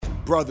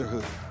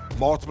brotherhood,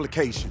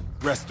 multiplication,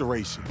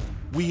 restoration.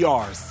 We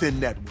are Sin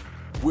Network.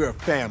 We're a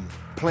family,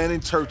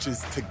 planting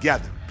churches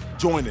together.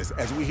 Join us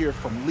as we hear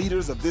from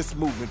leaders of this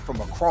movement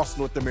from across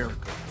North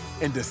America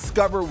and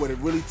discover what it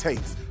really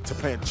takes to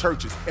plant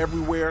churches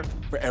everywhere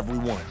for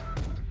everyone.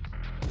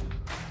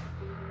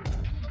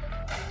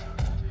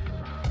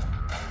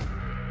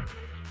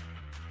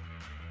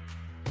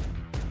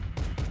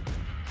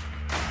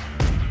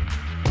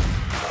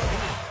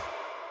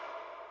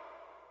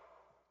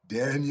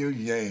 Daniel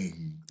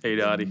Yang. Hey,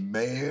 Dottie. The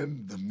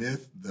man, the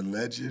myth, the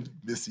legend,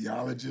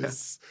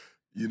 missiologist,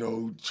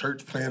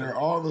 church planner,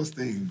 all those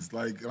things.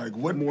 Like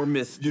what more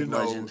myth than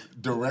legend.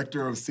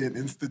 Director of Sin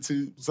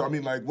Institute. So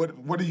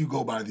what do you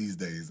go by these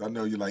days? I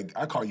know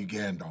I call you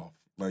Gandalf.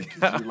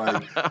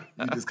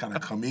 You just kind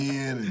of come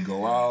in and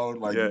go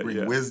out, you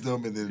bring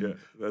wisdom, and then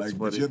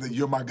but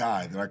you're my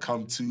guy that I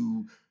come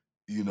to,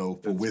 for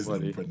that's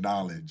wisdom, funny. For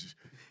knowledge.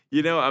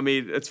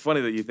 It's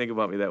funny that you think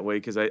about me that way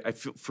because I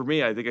feel, for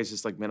me, I think I was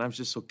just man, I'm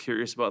just so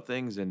curious about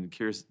things and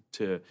curious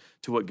to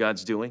what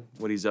God's doing,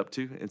 what He's up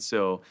to. And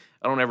so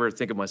I don't ever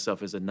think of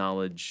myself as a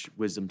knowledge,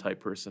 wisdom type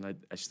person. I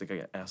just think I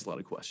get asked a lot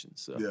of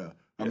questions. So. Yeah.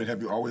 I mean,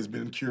 have you always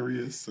been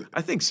curious?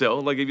 I think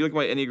so. If you look at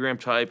my Enneagram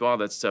type, all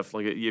that stuff,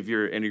 if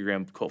you're an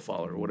Enneagram cult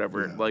follower or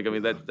whatever,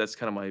 that's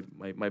kind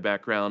of my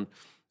background.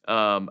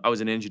 I was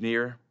an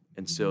engineer,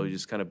 and so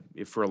just kind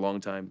of for a long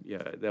time,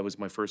 that was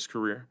my first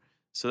career.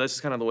 So that's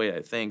just kind of the way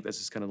I think. That's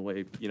just kind of the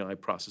way, I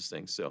process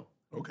things. So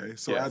okay.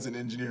 So as an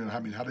engineer,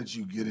 how did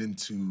you get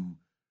into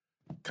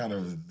kind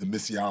of the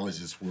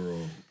missiologist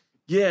world?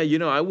 Yeah,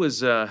 I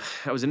was an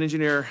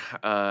engineer,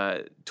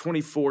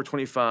 24,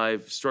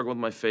 25, struggled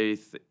with my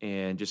faith,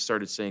 and just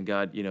started saying,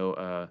 God,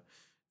 are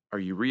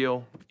you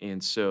real?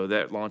 And so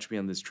that launched me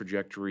on this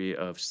trajectory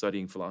of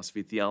studying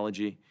philosophy,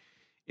 theology,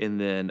 and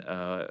then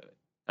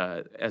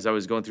as I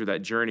was going through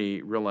that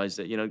journey, realized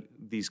that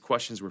these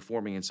questions were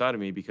forming inside of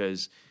me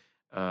because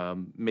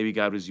maybe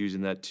God was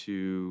using that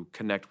to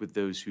connect with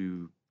those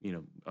who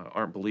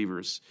aren't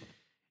believers.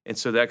 And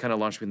so that kind of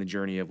launched me in the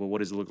journey of, what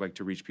does it look like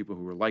to reach people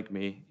who are like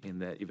me?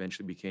 And that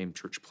eventually became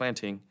church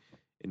planting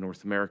in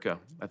North America.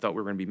 I thought we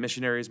were going to be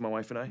missionaries, my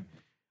wife and I.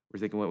 We're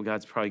thinking, well,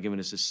 God's probably given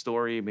us this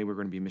story. Maybe we're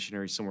going to be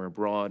missionaries somewhere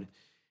abroad. And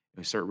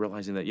we start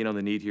realizing that,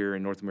 the need here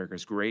in North America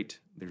is great.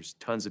 There's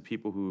tons of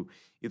people who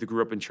either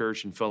grew up in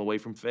church and fell away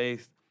from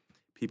faith,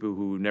 people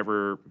who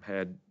never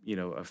had,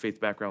 a faith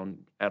background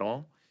at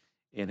all,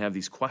 and have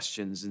these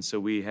questions. And so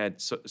we had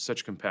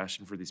such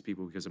compassion for these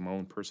people because of my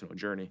own personal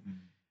journey.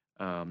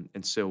 Mm-hmm.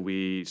 And so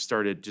we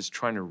started just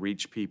trying to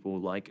reach people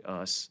like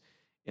us,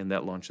 and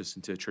that launched us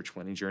into a church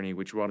planting journey,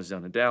 which brought us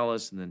down to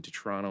Dallas, and then to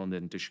Toronto, and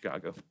then to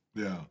Chicago.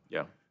 Yeah.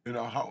 Yeah.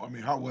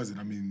 How was it?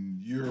 I mean,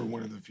 you're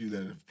one of the few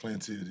that have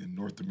planted in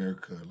North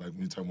America, like when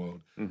you're talking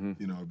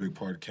about, a big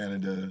part of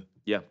Canada.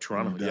 Yeah,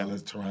 Toronto.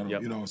 Dallas, Toronto,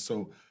 yep.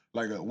 So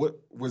what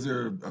was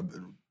there a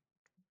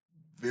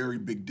very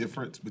big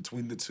difference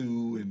between the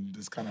two and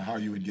just kind of how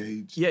you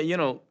engage? Yeah,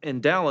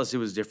 in Dallas it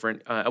was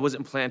different. I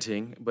wasn't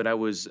planting, but I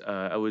was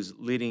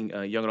leading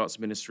young adults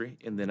ministry,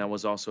 and then I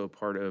was also a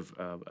part of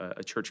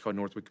a church called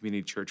Northwood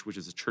Community Church, which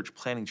is a church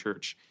planting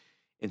church,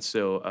 and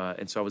so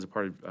I was a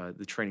part of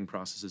the training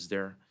processes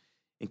there.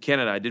 In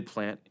Canada, I did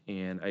plant,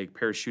 and I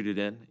parachuted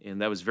in,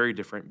 and that was very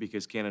different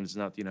because Canada is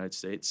not the United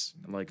States.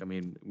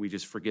 We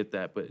just forget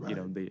that, but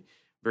right. The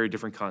very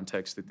different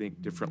context, they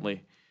think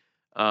differently.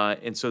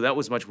 And so that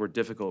was much more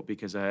difficult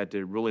because I had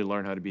to really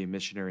learn how to be a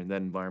missionary in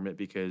that environment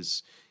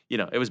because,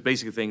 it was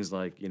basically things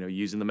like,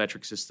 using the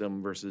metric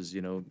system versus,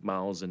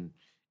 miles and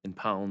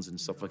pounds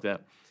and stuff like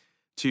that.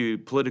 To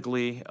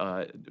politically,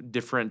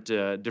 different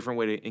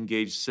way to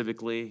engage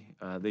civically.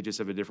 They just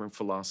have a different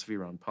philosophy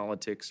around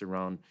politics,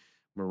 around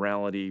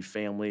morality,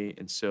 family.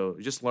 And so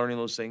just learning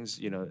those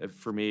things,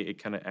 for me,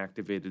 it kind of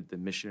activated the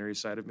missionary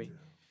side of me. Yeah.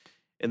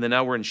 And then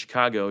now we're in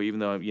Chicago, even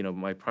though,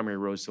 my primary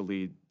role is to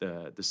lead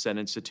the Sin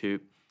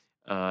Institute.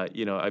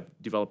 I've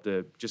developed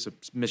just a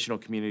missional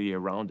community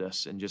around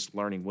us and just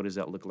learning what does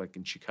that look like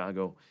in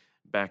Chicago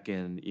back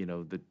in,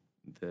 the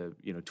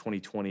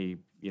 2020,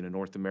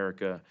 North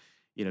America,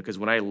 because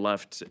when I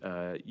left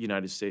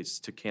United States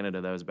to Canada,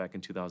 that was back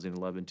in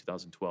 2011,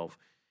 2012.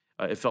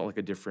 It felt like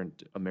a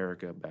different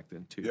America back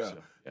then, too. Yeah. So,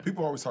 yeah.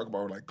 People always talk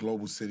about,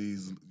 global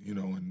cities,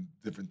 and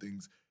different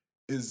things.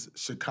 Is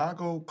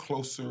Chicago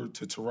closer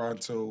to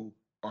Toronto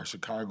or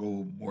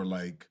Chicago more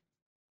like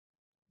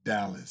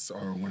Dallas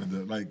or one of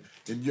the,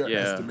 in your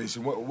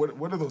estimation,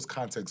 what are those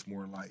contexts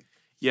more like?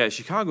 Yeah,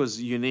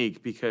 Chicago's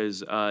unique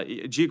because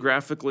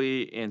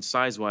geographically and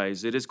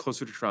size-wise, it is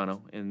closer to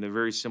Toronto, and they're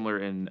very similar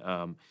in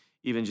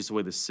even just the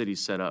way the city's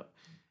set up.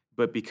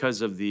 But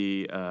because of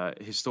the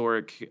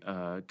historic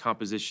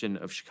composition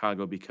of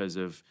Chicago, because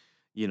of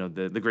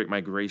the Great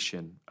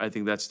Migration, I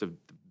think that's the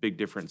big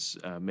difference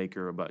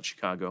maker about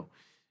Chicago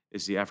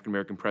is the African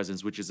American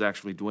presence, which is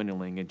actually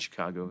dwindling in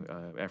Chicago.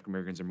 African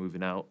Americans are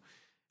moving out.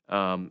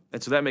 And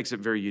so that makes it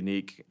very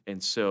unique.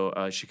 And so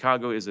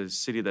Chicago is a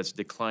city that's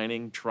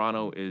declining.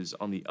 Toronto is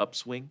on the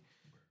upswing.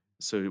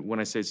 So when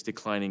I say it's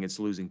declining, it's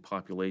losing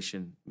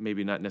population,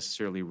 maybe not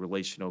necessarily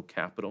relational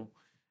capital,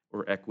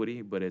 or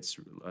equity, but it's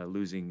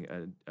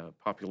losing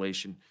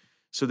population.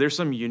 So there's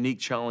some unique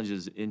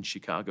challenges in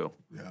Chicago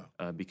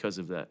because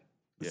of that.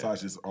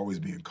 Besides just always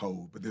being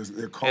cold, but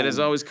they're cold. And it's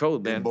always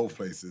cold, man. In both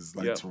places,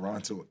 like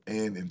Toronto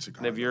and in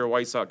Chicago. And if you're a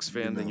White Sox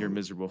fan, then you're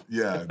miserable.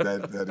 Yeah,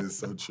 that is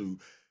so true.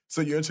 So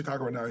you're in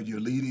Chicago right now.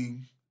 You're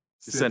leading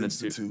Send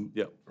Institute,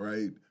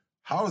 right?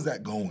 How is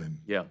that going?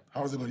 Yeah.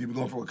 How is it going? You've been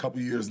going for a couple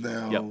of years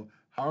now. Yep.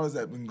 How has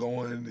that been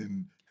going?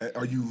 And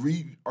are you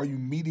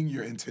meeting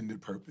your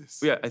intended purpose?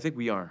 Yeah, I think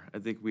we are.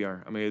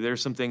 I mean,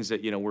 there's some things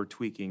that we're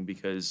tweaking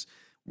because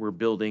we're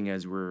building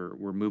as we're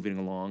moving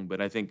along.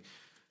 But I think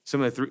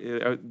some of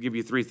the I'll give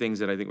you three things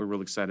that I think we're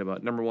really excited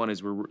about. Number one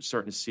is we're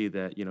starting to see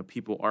that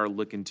people are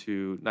looking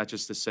to not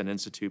just the Send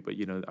Institute, but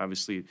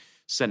obviously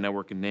Send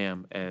Network and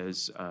NAM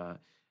as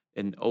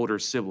an older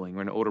sibling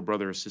or an older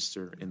brother or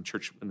sister in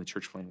the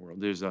church planting world.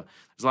 There's a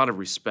lot of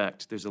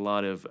respect. There's a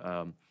lot of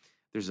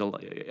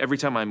every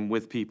time I'm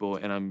with people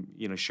and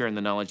I'm sharing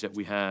the knowledge that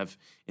we have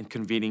and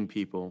convening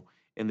people,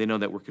 and they know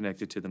that we're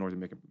connected to the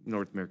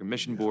North American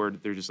Mission Board.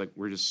 They're just like,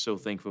 we're just so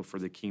thankful for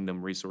the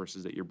kingdom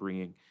resources that you're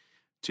bringing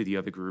to the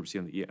other groups,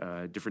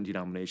 the different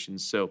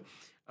denominations. So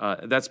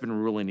that's been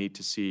really neat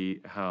to see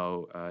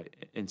how,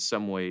 in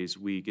some ways,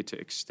 we get to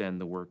extend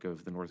the work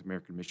of the North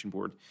American Mission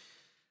Board.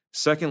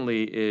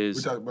 Secondly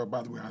is... Which,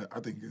 by the way, I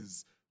think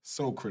is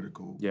so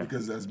critical.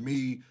 Because as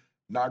me,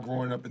 not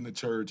growing up in the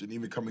church and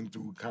even coming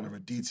through kind of a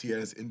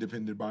DTS,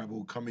 Independent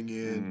Bible, coming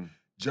in,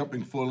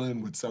 jumping full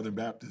in with Southern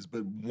Baptist,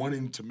 but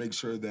wanting to make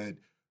sure that,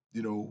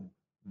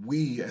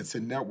 we at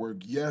Send Network,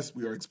 yes,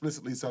 we are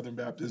explicitly Southern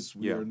Baptists.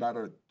 We are not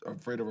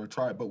afraid of our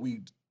tribe, but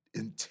we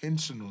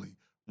intentionally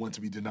want to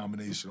be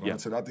denominational. Yeah.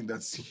 So I think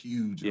that's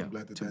huge. Yeah, I'm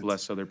glad to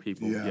bless other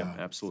people. Yeah,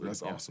 absolutely.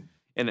 So that's awesome.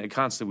 And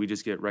constantly we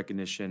just get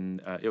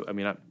recognition. I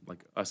mean, not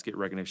like us get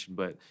recognition,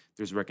 but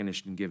there's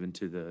recognition given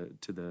to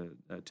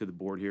the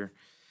board here.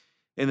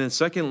 And then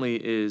secondly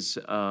is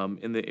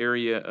in the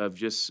area of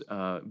just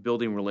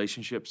building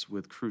relationships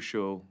with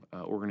crucial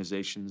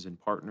organizations and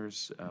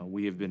partners.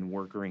 We have been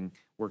working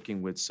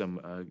with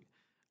some,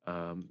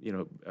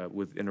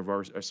 with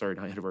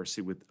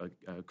with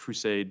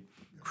Crusade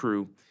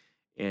Crew,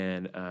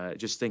 and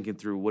just thinking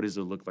through what does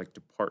it look like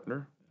to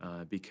partner,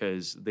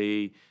 because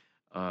they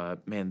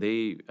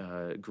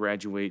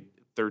graduate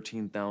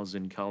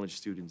 13,000 college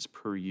students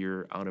per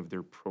year out of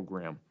their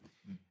program.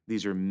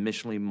 These are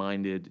missionally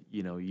minded,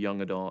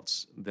 young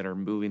adults that are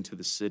moving to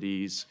the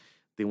cities.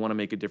 They want to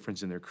make a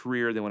difference in their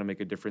career. They want to make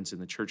a difference in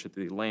the church that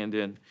they land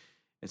in.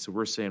 And so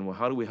we're saying, well,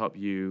 how do we help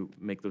you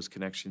make those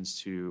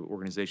connections to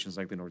organizations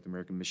like the North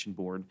American Mission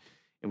Board?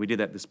 And we did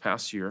that this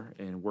past year,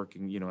 and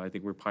working, I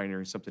think we're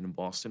pioneering something in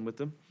Boston with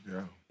them.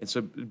 Yeah. And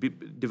so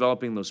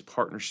developing those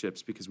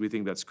partnerships, because we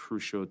think that's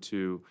crucial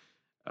to,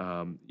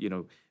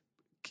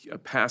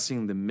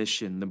 passing the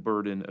mission, the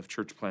burden of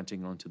church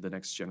planting onto the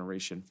next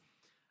generation.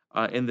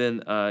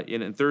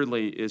 And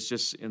thirdly is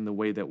just in the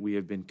way that we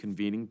have been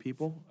convening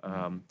people.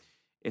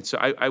 And so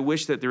I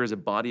wish that there is a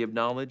body of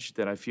knowledge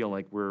that I feel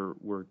like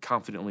we're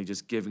confidently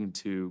just giving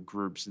to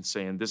groups and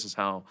saying this is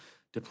how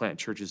to plant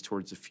churches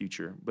towards the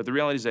future. But the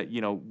reality is that,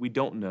 we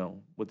don't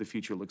know what the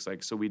future looks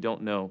like. So we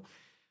don't know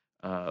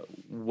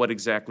what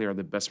exactly are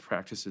the best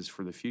practices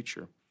for the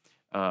future.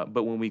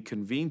 But when we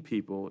convene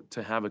people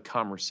to have a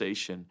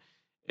conversation,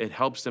 it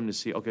helps them to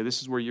see, okay,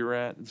 this is where you're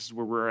at. This is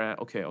where we're at.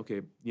 Okay,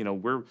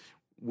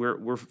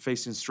 we're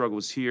facing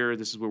struggles here.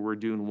 This is where we're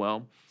doing well.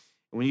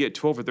 And when you get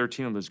 12 or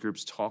 13 of those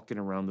groups talking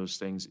around those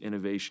things,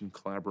 innovation,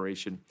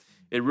 collaboration,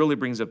 it really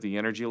brings up the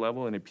energy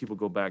level, and people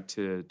go back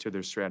to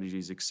their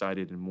strategies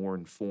excited and more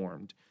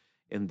informed.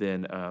 And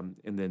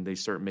then they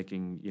start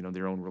making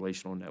their own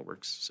relational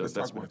networks. So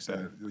that's more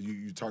exciting.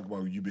 You talk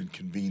about you've been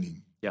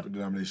convening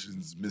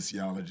denominations,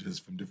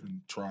 missiologists from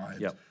different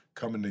tribes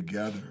coming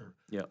together.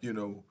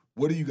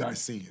 What are you guys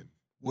seeing?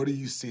 What are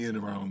you seeing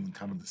around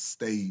kind of the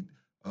state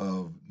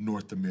of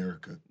North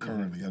America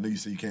currently? Mm-hmm. I know you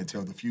say you can't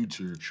tell the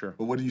future,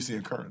 but what are you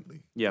seeing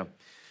currently? Yeah.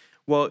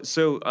 Well,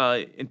 so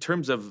in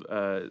terms of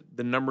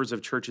the numbers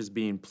of churches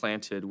being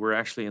planted, we're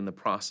actually in the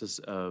process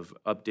of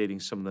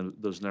updating some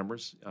of those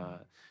numbers.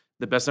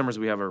 The best numbers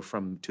we have are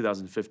from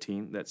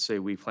 2015 that say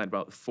we plant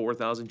about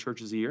 4,000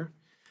 churches a year,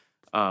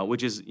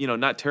 which is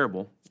not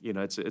terrible.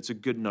 It's a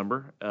good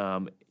number.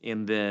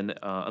 And then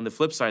on the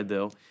flip side,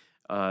 though,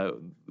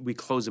 we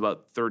close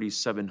about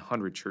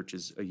 3,700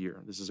 churches a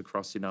year. This is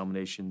across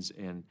denominations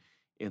and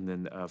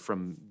then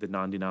from the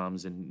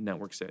non-denoms and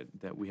networks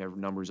that we have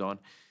numbers on.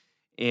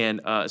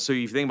 And so if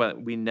you think about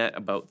it, we net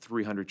about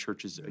 300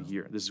 churches a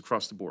year. This is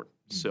across the board.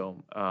 Mm-hmm.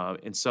 So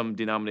in some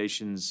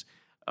denominations,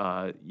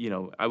 I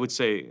would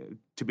say,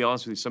 to be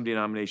honest with you, some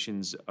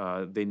denominations,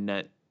 they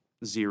net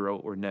 0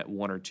 or net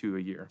 1 or 2 a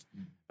year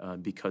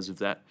because of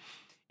that.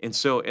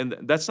 And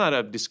that's not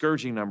a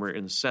discouraging number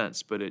in a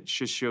sense, but it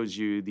just shows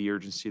you the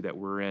urgency that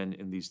we're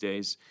in these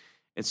days.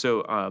 And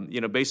so,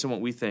 based on what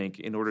we think,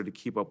 in order to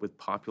keep up with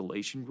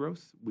population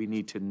growth, we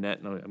need to net,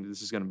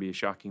 this is going to be a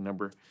shocking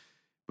number,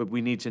 but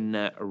we need to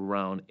net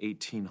around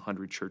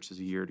 1,800 churches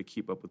a year to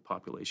keep up with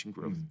population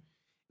growth.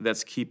 Mm-hmm.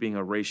 That's keeping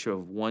a ratio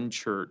of one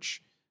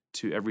church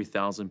to every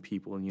 1,000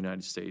 people in the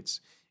United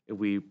States. If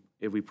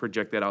we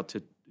project that out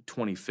to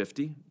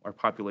 2050, our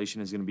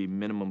population is going to be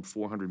minimum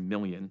 400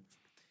 million.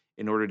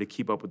 In order to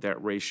keep up with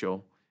that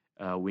ratio,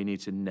 we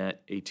need to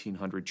net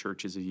 1,800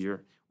 churches a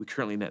year. We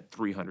currently net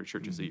 300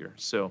 churches a year.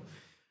 So,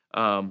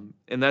 and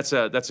that's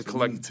a So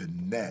we need to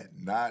net,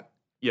 not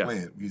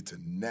plant. We need to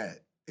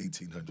net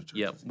 1,800 churches.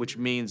 Yeah, which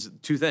means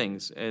two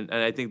things. And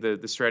I think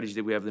the strategy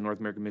that we have, the North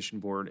American Mission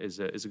Board, is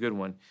a good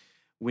one.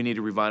 We need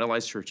to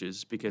revitalize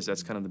churches because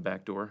that's kind of the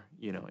back door,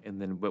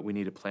 but we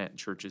need to plant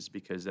churches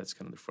because that's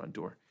kind of the front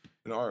door.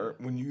 And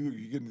when you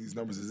get these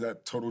numbers, is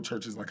that total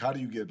churches? Like, how do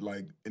you get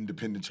like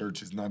independent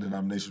churches,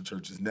 non-denominational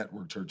churches,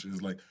 network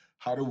churches? Like,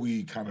 how do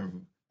we kind of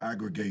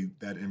aggregate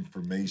that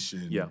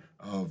information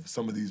of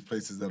some of these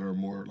places that are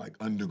more like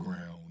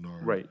underground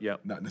or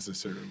not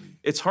necessarily?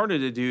 It's harder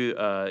to do,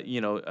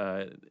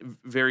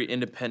 very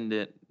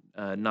independent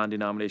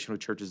non-denominational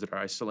churches that are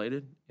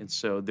isolated. And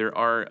so there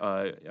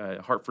are,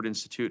 Hartford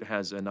Institute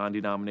has a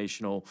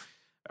non-denominational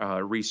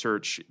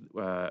research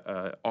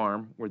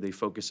arm where they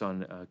focus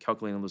on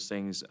calculating those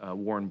things.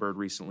 Warren Bird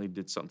recently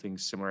did something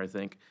similar, I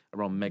think,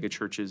 around mega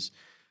churches.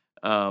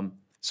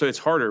 So it's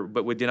harder,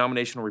 but with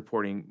denominational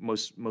reporting,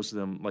 most of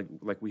them,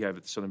 like we have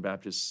at the Southern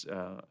Baptists,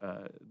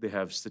 they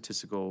have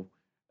statistical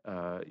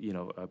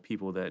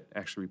people that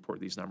actually report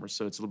these numbers.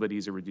 So it's a little bit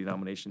easier with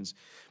denominations.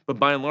 But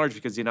by and large,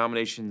 because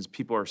denominations,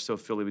 people are still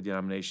affiliated with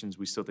denominations,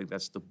 we still think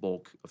that's the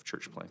bulk of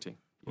church planting.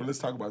 Well, let's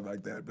talk about it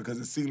like that, because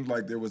it seemed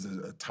like there was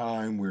a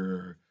time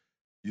where,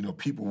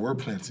 people were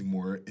planting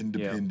more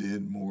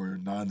independent, more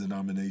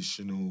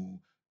non-denominational,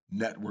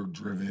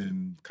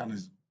 network-driven, kind of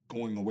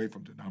going away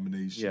from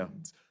denominations. Yeah.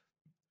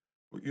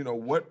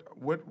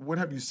 What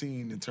have you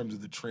seen in terms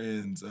of the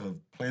trends of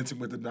planting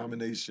with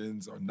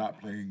denominations or not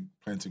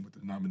planting with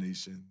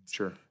denominations?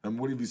 Sure. And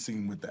what have you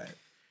seen with that?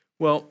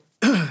 Well,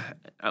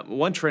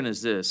 one trend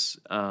is this.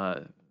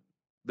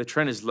 The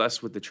trend is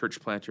less with the church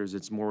planters.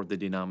 It's more with the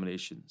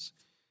denominations.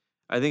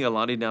 I think a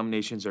lot of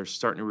denominations are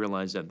starting to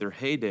realize that their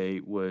heyday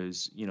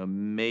was,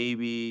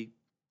 maybe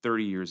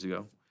 30 years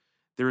ago.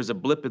 There was a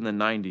blip in the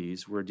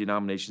 90s where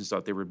denominations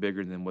thought they were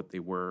bigger than what they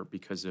were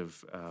because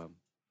of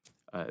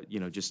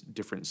just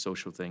different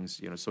social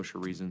things,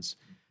 social reasons.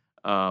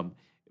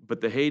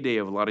 But the heyday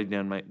of a lot of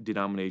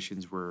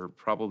denominations were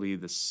probably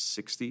the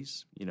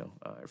 60s,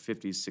 50s,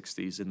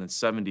 60s, and the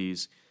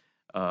 70s,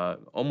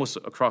 almost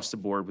across the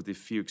board with a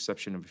few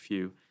exception of a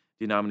few,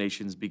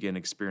 denominations began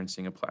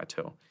experiencing a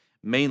plateau.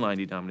 Mainline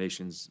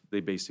denominations,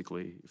 they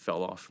basically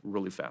fell off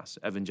really fast.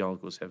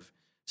 Evangelicals have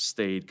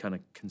stayed kind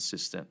of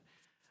consistent.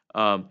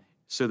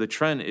 So the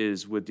trend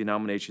is with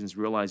denominations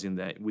realizing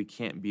that we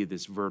can't be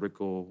this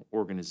vertical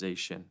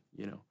organization.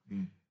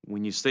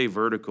 When you stay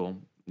vertical,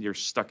 you're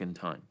stuck in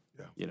time.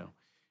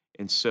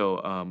 And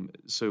so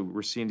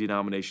we're seeing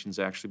denominations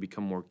actually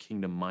become more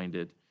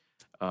kingdom-minded.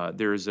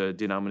 There's a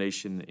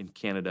denomination in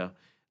Canada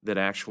that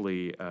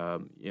actually,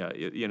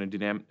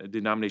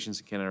 denominations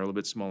in Canada are a little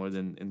bit smaller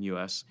than in the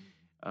U.S.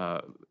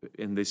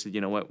 And they said,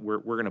 you know what, we're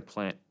going to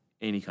plant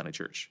any kind of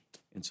church.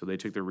 And so they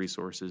took their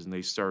resources and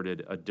they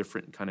started a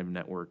different kind of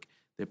network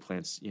that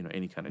plants,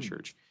 any kind of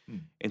church.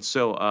 And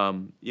so,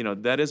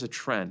 that is a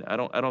trend. I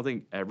don't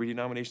think every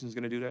denomination is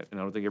going to do that, and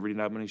I don't think every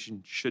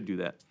denomination should do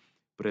that.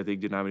 But I think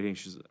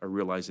denominations are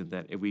realizing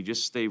that if we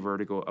just stay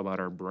vertical about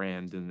our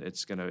brand, then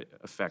it's going to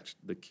affect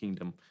the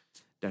kingdom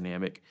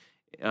dynamic.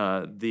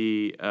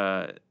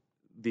 The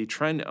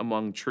trend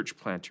among church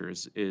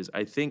planters is,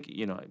 I think,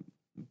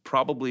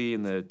 probably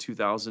in the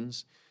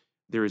 2000s,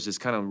 there was this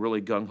kind of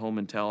really gung-ho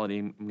mentality.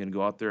 I'm going to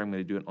go out there, I'm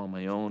going to do it on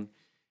my own.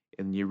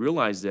 And you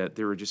realize that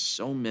there were just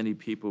so many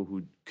people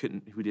who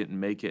didn't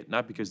make it,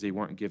 not because they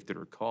weren't gifted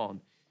or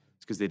called,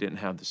 it's because they didn't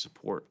have the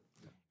support.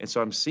 And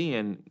so I'm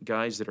seeing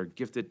guys that are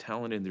gifted,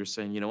 talented, and they're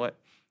saying, you know what,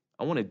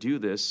 I want to do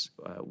this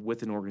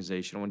with an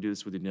organization. I want to do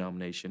this with a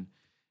denomination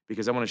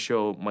because I want to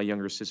show my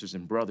younger sisters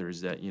and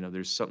brothers that,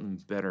 there's something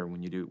better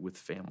when you do it with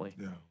family.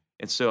 Yeah.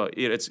 And so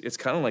it's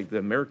kind of like the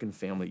American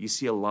family. You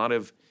see a lot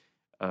of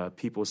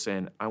people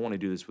saying, I want to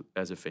do this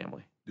as a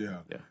family. Yeah.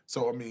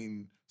 So,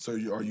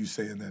 are you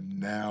saying that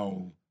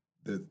now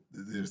that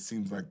there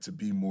seems like to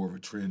be more of a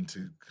trend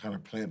to kind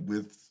of plant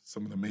with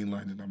some of the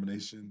mainline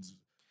denominations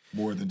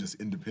more than just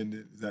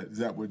independent? Is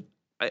that what?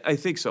 I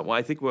think so. Well,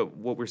 I think what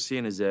we're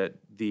seeing is that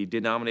the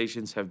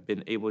denominations have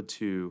been able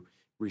to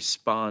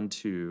respond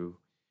to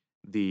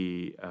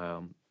the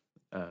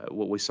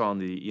what we saw in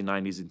the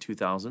 90s and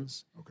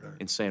 2000s,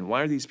 and saying,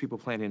 why are these people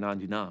planting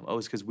non-denom? Oh,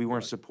 it's because we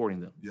weren't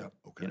supporting them. Yeah.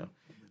 Okay.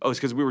 Oh, it's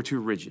because we were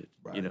too rigid.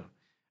 Right.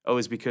 Oh,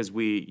 it's because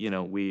we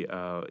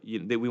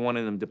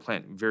wanted them to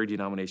plant very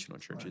denominational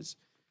churches.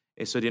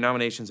 Right. And so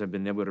denominations have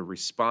been able to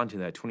respond to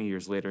that. 20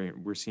 years later,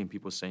 we're seeing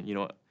people saying,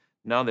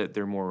 now that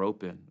they're more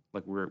open,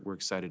 like we're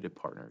excited to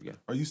partner again.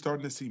 Are you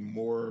starting to see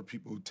more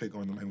people take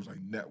on the language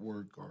like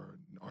network or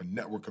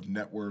network of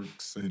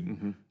networks,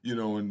 and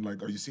and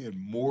like, are you seeing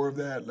more of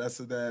that,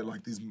 less of that?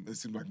 Like it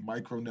seems like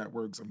micro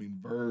networks.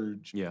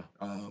 Verge. Yeah.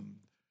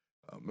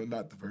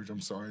 Not the Verge. I'm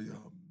sorry.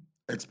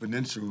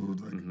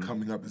 Exponential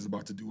coming up is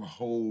about to do a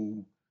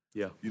whole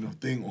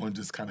thing on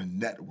just kind of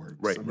networks.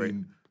 Right, I right.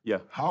 mean, Yeah.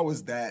 how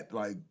is that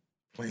like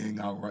playing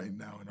out right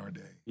now in our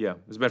day? Yeah.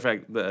 As a matter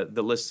of fact,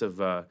 the list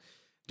of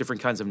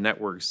different kinds of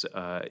networks,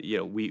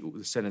 we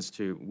send us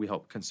to, we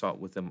help consult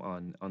with them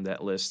on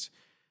that list.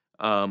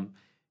 So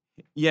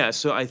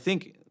I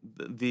think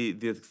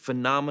the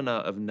phenomena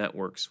of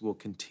networks will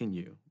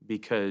continue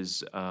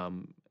because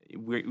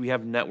we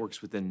have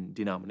networks within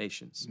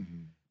denominations.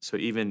 Mm-hmm. So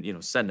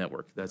even Send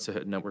Network, that's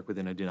a network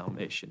within a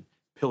denomination.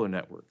 Pillar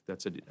Network,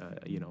 that's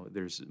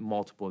there's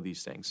multiple of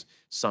these things.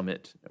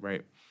 Summit,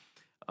 right?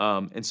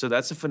 And so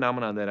that's a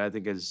phenomenon that I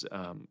think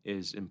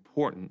is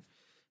important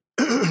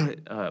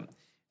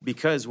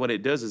because what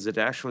it does is it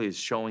actually is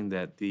showing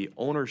that the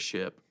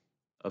ownership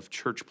of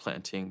church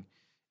planting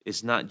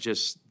is not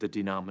just the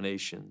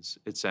denominations;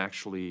 it's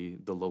actually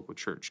the local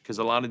church. Because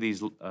a lot of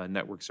these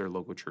networks are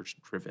local church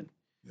driven,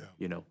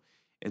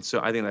 and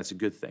so I think that's a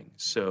good thing.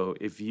 So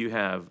if you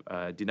have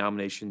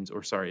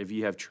if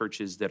you have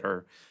churches that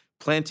are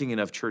planting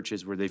enough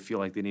churches where they feel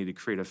like they need to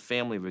create a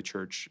family of a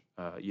church,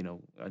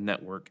 a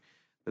network,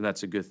 then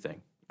that's a good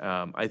thing.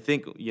 I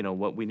think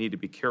what we need to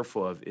be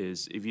careful of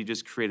is if you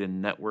just create a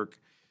network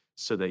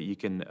so that you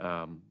can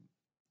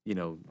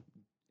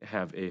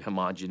have a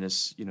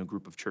homogenous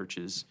group of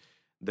churches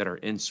that are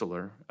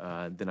insular,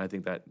 then I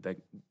think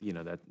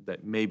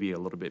that may be a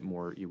little bit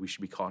more we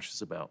should be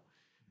cautious about.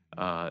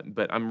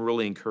 But I'm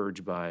really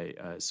encouraged by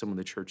some of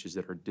the churches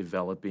that are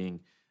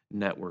developing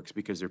networks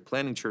because they're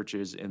planting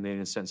churches and they in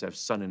a sense have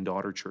son and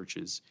daughter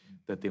churches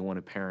that they want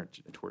to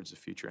parent towards the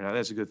future, and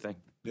that's a good thing.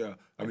 Yeah,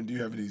 I mean, do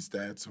you have any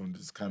stats on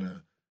just kind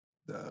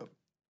of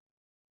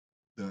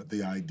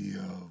the idea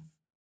of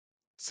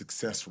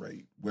success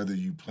rate, whether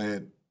you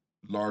plant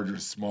larger,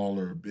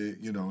 smaller, big?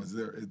 Is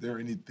there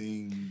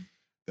anything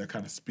that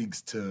kind of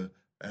speaks to,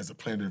 as a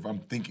planter, if I'm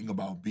thinking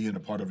about being a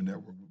part of a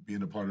network,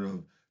 being a part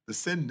of the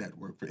Send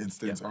Network, for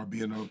instance, or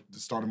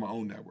starting my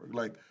own network?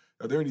 Like,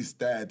 are there any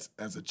stats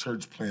as a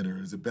church planter?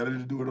 Is it better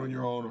to do it on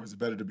your own, or is it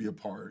better to be a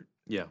part?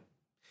 Yeah.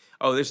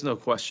 Oh, there's no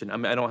question. I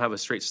mean, I don't have a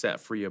straight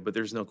stat for you, but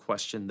there's no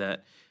question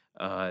that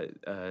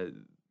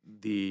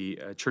the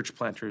church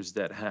planters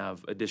that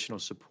have additional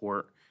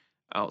support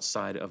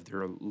outside of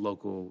their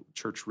local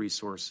church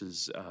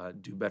resources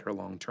do better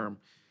long term.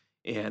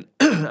 And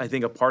I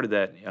think a part of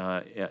that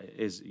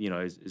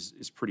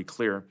is pretty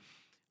clear.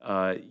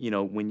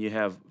 When you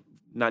have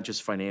not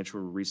just financial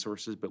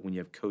resources, but when you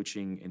have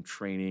coaching and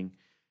training,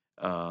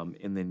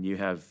 and then you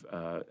have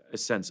a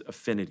sense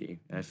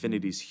affinity, and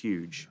affinity is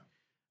huge,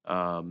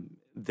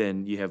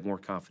 then you have more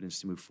confidence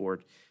to move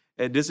forward.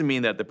 It doesn't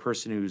mean that the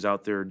person who's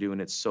out there doing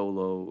it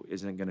solo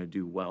isn't going to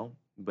do well,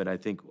 but I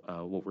think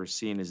what we're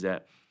seeing is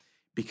that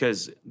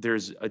because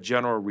there's a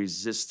general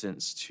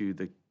resistance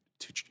to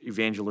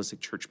evangelistic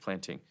church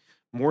planting,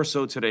 more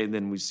so today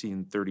than we've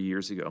seen 30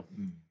 years ago.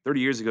 30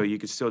 years ago, you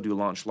could still do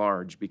launch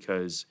large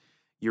because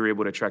you're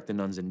able to attract the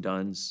nuns and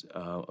duns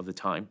of the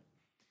time.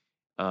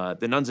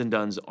 The nuns and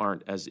duns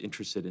aren't as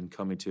interested in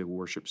coming to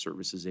worship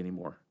services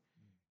anymore.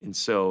 And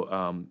so,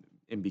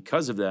 and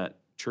because of that,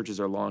 churches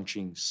are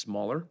launching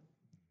smaller,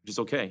 which is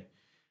okay.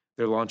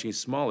 They're launching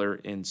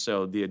smaller, and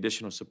so the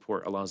additional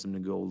support allows them to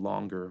go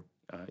longer,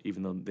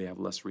 even though they have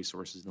less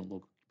resources in the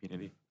local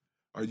community.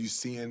 Are you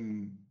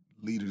seeing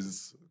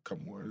leaders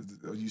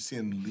Are you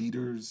seeing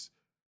leaders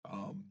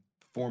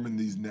forming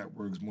these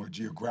networks more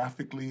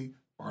geographically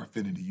or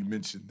affinity? You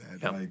mentioned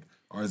that,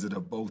 or is it a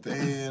both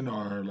and,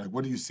 or like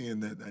what are you seeing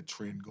that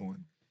trend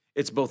going?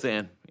 It's both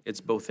and.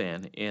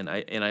 And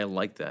I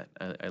like that.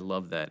 I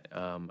love that.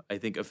 I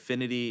think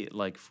affinity,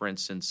 like for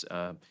instance,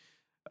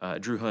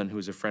 Drew Hun, who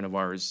is a friend of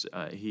ours,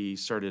 he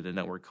started a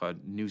network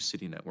called New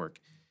City Network,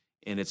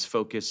 and its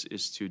focus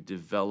is to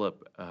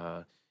develop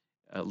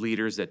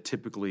leaders that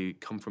typically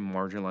come from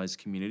marginalized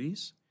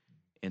communities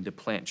and to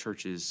plant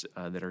churches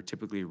that are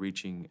typically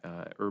reaching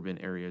urban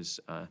areas.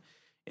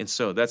 And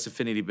so that's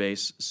affinity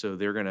based. So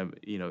they're going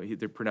to,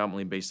 they're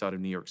predominantly based out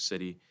of New York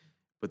City,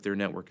 but their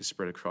network is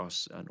spread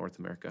across North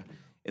America.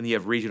 And you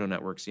have regional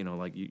networks,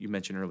 like you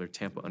mentioned earlier,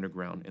 Tampa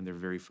Underground, and they're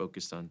very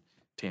focused on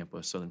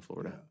Tampa, Southern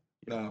Florida.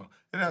 Yeah. No,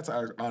 and that's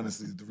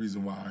honestly the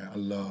reason why I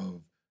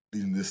love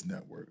leading this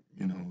network,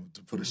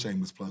 to put a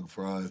shameless plug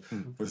for us,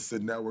 for the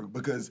Send Network,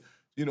 because,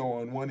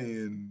 on one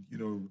end,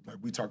 like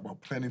we talk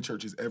about planting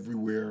churches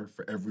everywhere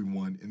for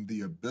everyone, and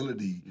the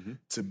ability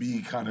to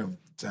be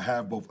to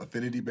have both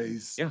affinity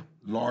base,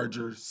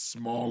 larger,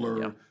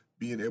 smaller,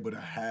 being able to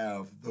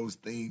have those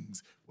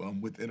things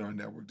within our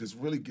network just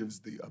really gives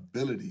the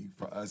ability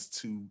for us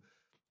to,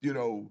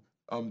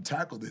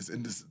 tackle this.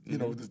 And this,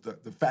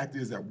 the fact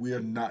is that we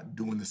are not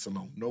doing this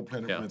alone. No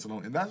planter plants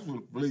alone. And that's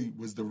what really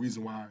was the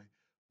reason why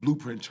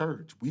Blueprint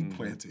Church, we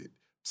planted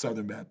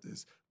Southern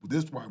Baptist.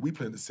 This is why we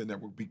planted the Send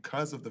Network,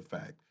 because of the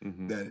fact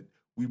that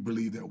we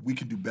believe that we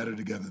can do better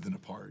together than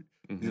apart.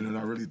 And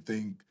I really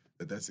think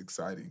that's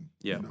exciting.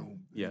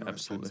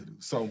 Absolutely.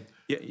 So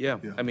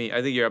I mean,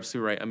 I think you're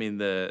absolutely right. I mean,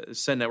 the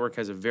Send Network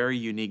has a very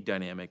unique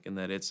dynamic in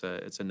that it's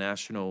a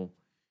national,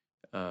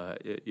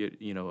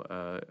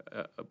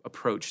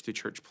 approach to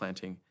church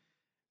planting.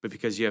 but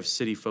because you have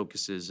city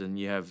focuses and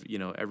you have,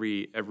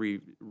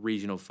 every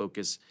regional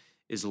focus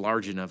is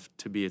large enough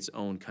to be its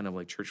own kind of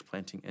like church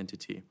planting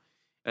entity.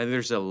 And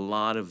there's a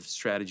lot of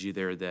strategy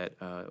there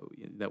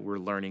that we're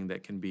learning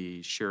that can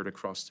be shared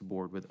across the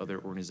board with other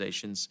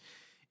organizations.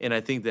 And I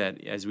think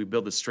that as we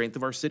build the strength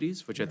of our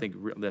cities, which I think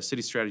the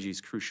city strategy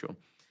is crucial,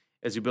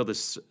 as we build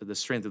the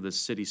strength of the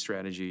city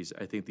strategies,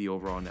 I think the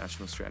overall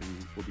national strategy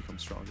will become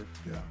stronger.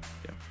 Yeah.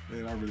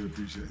 Man, I really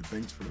appreciate it.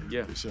 Thanks for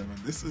sharing.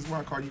 This is why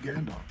I call you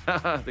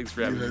Gandalf. Thanks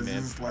for having me, man.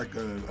 This is like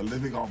a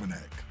living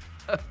almanac.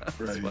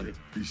 That's funny.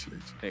 Appreciate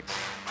you. Thanks.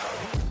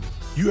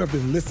 You have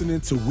been listening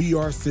to We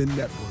Are Send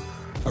Network,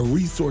 a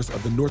resource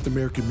of the North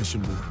American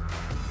Mission Board.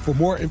 For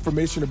more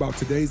information about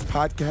today's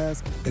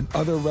podcast and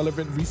other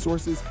relevant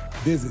resources,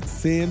 visit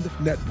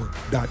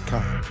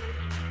sendnetwork.com.